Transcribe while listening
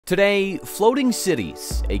Today, floating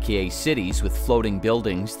cities, aka cities with floating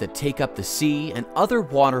buildings that take up the sea and other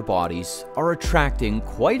water bodies, are attracting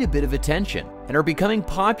quite a bit of attention and are becoming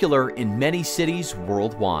popular in many cities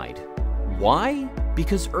worldwide. Why?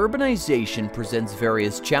 Because urbanization presents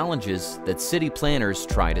various challenges that city planners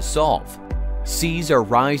try to solve. Seas are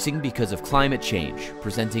rising because of climate change,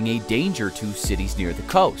 presenting a danger to cities near the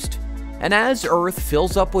coast. And as Earth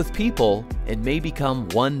fills up with people, it may become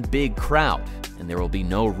one big crowd, and there will be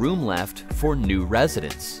no room left for new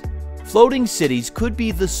residents. Floating cities could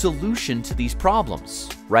be the solution to these problems.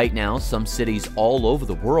 Right now, some cities all over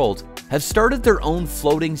the world have started their own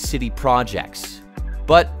floating city projects.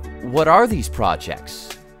 But what are these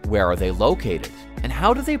projects? Where are they located? And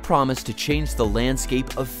how do they promise to change the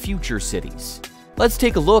landscape of future cities? Let's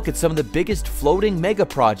take a look at some of the biggest floating mega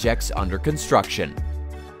projects under construction.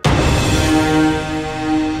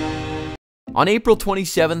 On April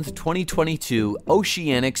 27, 2022,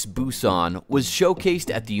 OCEANIX Busan was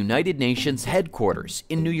showcased at the United Nations headquarters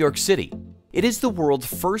in New York City. It is the world's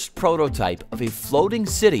first prototype of a floating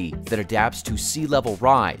city that adapts to sea level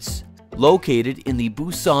rise, located in the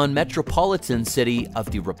Busan metropolitan city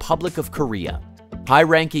of the Republic of Korea.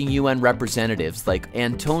 High-ranking UN representatives like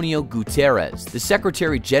Antonio Guterres, the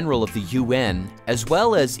Secretary General of the UN, as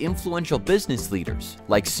well as influential business leaders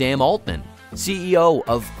like Sam Altman, CEO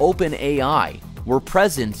of OpenAI, were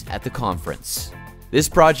present at the conference. This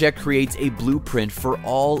project creates a blueprint for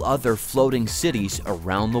all other floating cities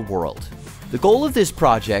around the world. The goal of this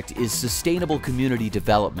project is sustainable community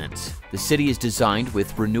development. The city is designed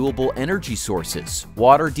with renewable energy sources,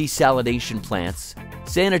 water desalination plants,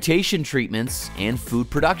 sanitation treatments, and food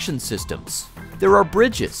production systems. There are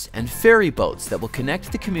bridges and ferry boats that will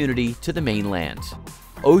connect the community to the mainland.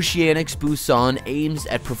 OCEANIX Busan aims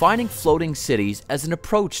at providing floating cities as an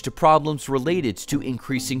approach to problems related to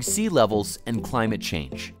increasing sea levels and climate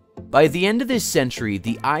change. By the end of this century,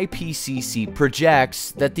 the IPCC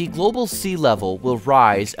projects that the global sea level will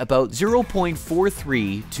rise about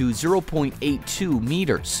 0.43 to 0.82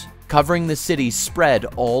 meters, covering the cities spread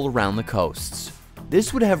all around the coasts.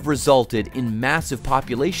 This would have resulted in massive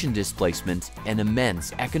population displacement and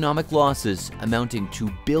immense economic losses amounting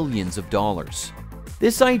to billions of dollars.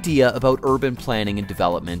 This idea about urban planning and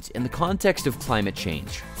development in the context of climate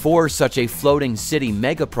change for such a floating city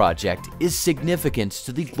mega project is significant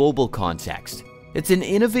to the global context. It's an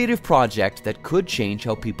innovative project that could change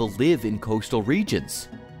how people live in coastal regions.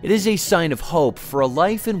 It is a sign of hope for a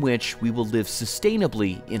life in which we will live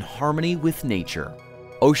sustainably in harmony with nature.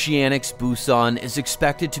 OCEANIX Busan is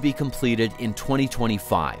expected to be completed in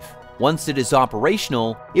 2025. Once it is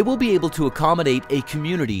operational, it will be able to accommodate a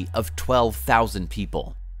community of 12,000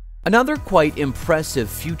 people. Another quite impressive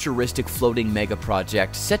futuristic floating mega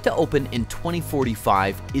project set to open in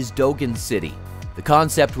 2045 is Dogen City. The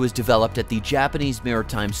concept was developed at the Japanese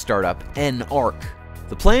maritime startup N-ARC.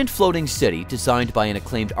 The planned floating city, designed by an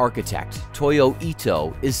acclaimed architect, Toyo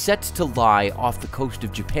Ito, is set to lie off the coast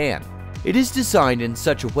of Japan. It is designed in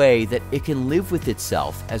such a way that it can live with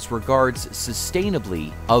itself as regards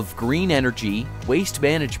sustainably of green energy, waste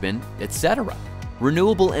management, etc.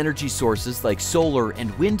 Renewable energy sources like solar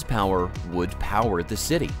and wind power would power the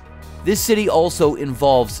city. This city also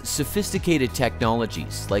involves sophisticated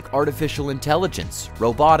technologies like artificial intelligence,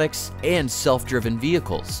 robotics, and self-driven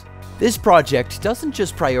vehicles. This project doesn't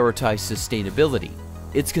just prioritize sustainability.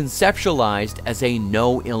 It's conceptualized as a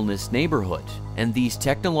no-illness neighborhood, and these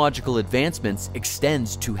technological advancements extend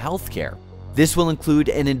to healthcare. This will include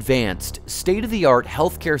an advanced, state-of-the-art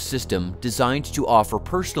healthcare system designed to offer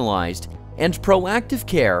personalized and proactive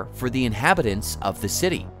care for the inhabitants of the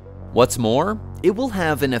city. What's more, it will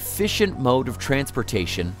have an efficient mode of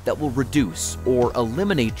transportation that will reduce or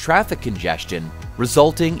eliminate traffic congestion,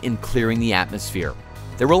 resulting in clearing the atmosphere.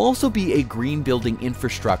 There will also be a green building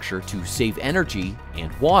infrastructure to save energy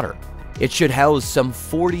and water. It should house some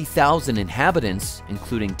 40,000 inhabitants,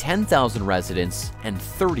 including 10,000 residents and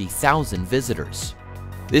 30,000 visitors.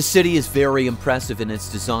 This city is very impressive in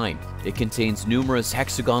its design. It contains numerous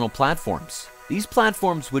hexagonal platforms. These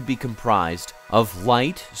platforms would be comprised of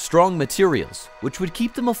light, strong materials, which would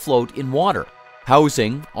keep them afloat in water.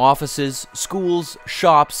 Housing, offices, schools,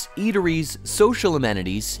 shops, eateries, social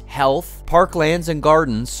amenities, health, parklands and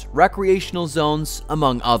gardens, recreational zones,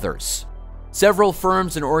 among others. Several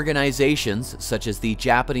firms and organizations, such as the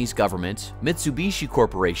Japanese government, Mitsubishi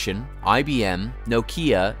Corporation, IBM,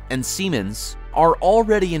 Nokia, and Siemens, are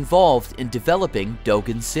already involved in developing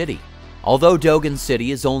Dogen City. Although Dogen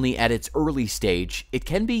City is only at its early stage, it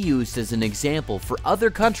can be used as an example for other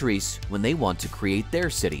countries when they want to create their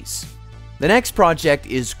cities. The next project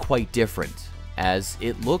is quite different. as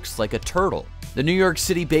it looks like a turtle. The New York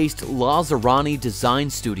City-based Lazarani Design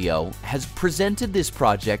Studio has presented this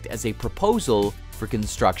project as a proposal for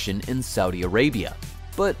construction in Saudi Arabia.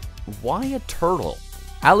 But why a turtle?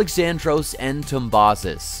 Alexandros N.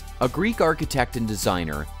 Tombazis, a Greek architect and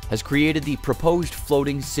designer, has created the proposed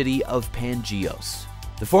floating city of Pangeos.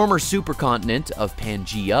 The former supercontinent of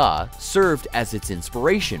Pangaea served as its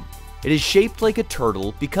inspiration. It is shaped like a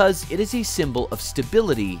turtle because it is a symbol of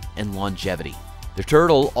stability and longevity. The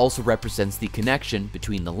turtle also represents the connection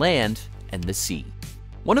between the land and the sea.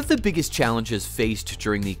 One of the biggest challenges faced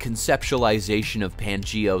during the conceptualization of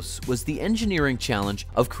Pangeos was the engineering challenge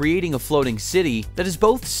of creating a floating city that is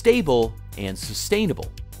both stable and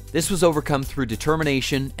sustainable. This was overcome through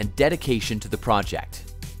determination and dedication to the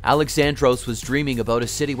project. Alexandros was dreaming about a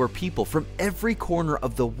city where people from every corner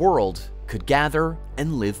of the world could gather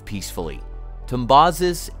and live peacefully.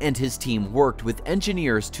 Tombazis and his team worked with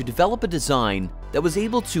engineers to develop a design that was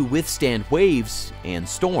able to withstand waves and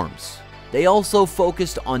storms. They also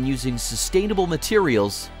focused on using sustainable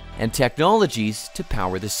materials and technologies to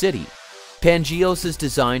power the city. Pangeos is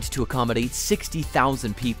designed to accommodate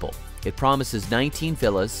 60,000 people. It promises 19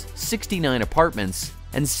 villas, 69 apartments,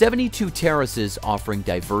 and 72 terraces offering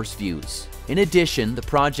diverse views. In addition, the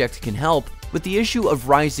project can help with the issue of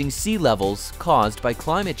rising sea levels caused by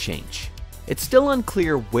climate change. It's still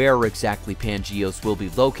unclear where exactly Pangeos will be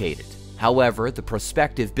located. However, the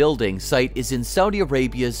prospective building site is in Saudi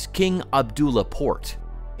Arabia's King Abdullah Port.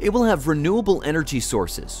 It will have renewable energy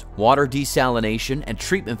sources, water desalination and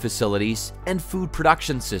treatment facilities, and food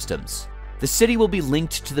production systems. The city will be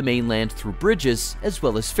linked to the mainland through bridges as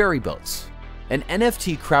well as ferry boats. An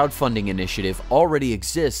NFT crowdfunding initiative already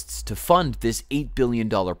exists to fund this $8 billion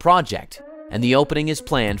project, and the opening is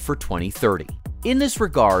planned for 2030. In this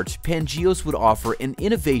regard, Pangeos would offer an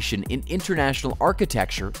innovation in international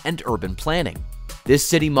architecture and urban planning. This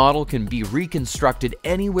city model can be reconstructed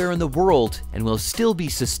anywhere in the world and will still be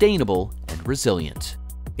sustainable and resilient.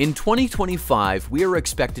 In 2025, we are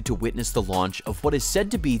expected to witness the launch of what is said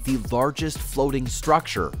to be the largest floating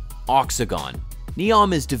structure, Oxagon.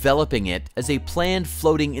 NEOM is developing it as a planned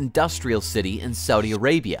floating industrial city in Saudi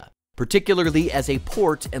Arabia, particularly as a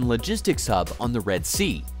port and logistics hub on the Red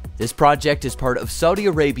Sea. This project is part of Saudi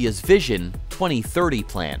Arabia's Vision 2030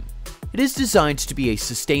 plan. It is designed to be a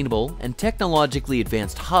sustainable and technologically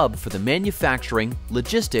advanced hub for the manufacturing,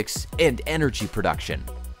 logistics, and energy production.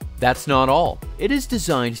 That's not all. It is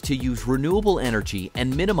designed to use renewable energy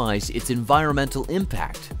and minimize its environmental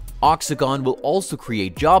impact. Oxagon will also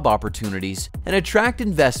create job opportunities and attract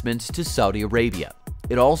investment to Saudi Arabia.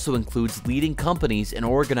 It also includes leading companies and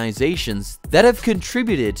organizations that have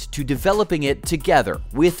contributed to developing it together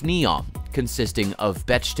with NEOM, consisting of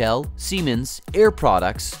Bechtel, Siemens, Air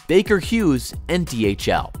Products, Baker Hughes, and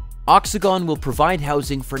DHL. Oxagon will provide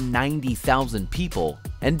housing for 90,000 people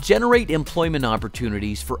and generate employment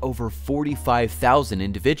opportunities for over 45,000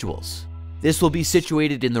 individuals. This will be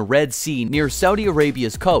situated in the Red Sea near Saudi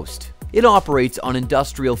Arabia's coast. It operates on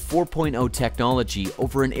Industrial 4.0 technology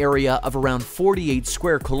over an area of around 48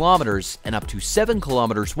 square kilometers and up to 7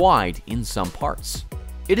 kilometers wide in some parts.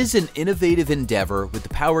 It is an innovative endeavor with the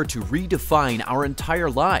power to redefine our entire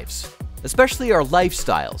lives, especially our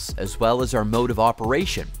lifestyles as well as our mode of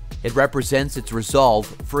operation. It represents its resolve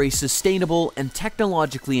for a sustainable and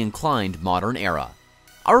technologically inclined modern era.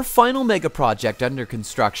 Our final mega project under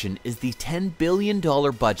construction is the $10 billion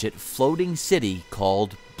budget floating city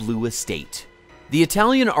called Blue Estate. The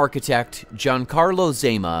Italian architect Giancarlo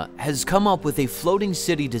Zema has come up with a floating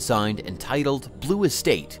city design entitled Blue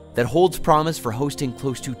Estate that holds promise for hosting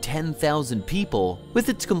close to 10,000 people with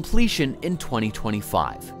its completion in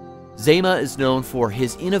 2025. Zema is known for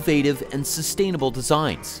his innovative and sustainable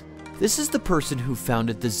designs. This is the person who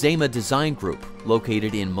founded the Zema Design Group,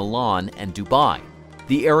 located in Milan and Dubai.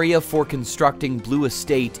 The area for constructing Blue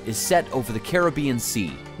Estate is set over the Caribbean Sea,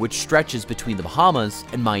 which stretches between the Bahamas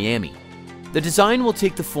and Miami. The design will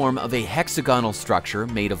take the form of a hexagonal structure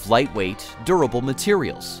made of lightweight, durable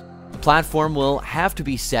materials. The platform will have to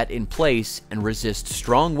be set in place and resist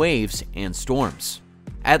strong waves and storms.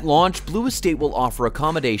 At launch, Blue Estate will offer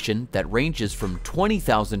accommodation that ranges from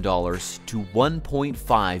 $20,000 to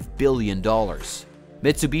 $1.5 billion.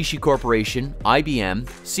 Mitsubishi Corporation, IBM,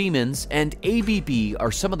 Siemens, and ABB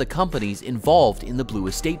are some of the companies involved in the Blue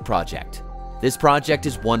Estate project. This project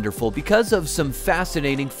is wonderful because of some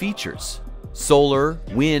fascinating features: solar,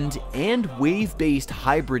 wind, and wave-based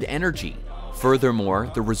hybrid energy. Furthermore,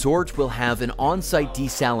 the resort will have an on-site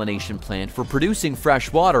desalination plant for producing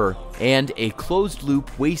fresh water and a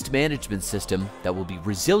closed-loop waste management system that will be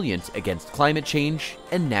resilient against climate change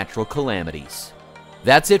and natural calamities.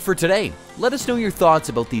 That's it for today. Let us know your thoughts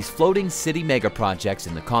about these floating city mega projects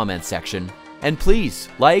in the comments section. And please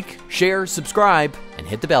like, share, subscribe, and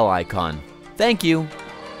hit the bell icon. Thank you.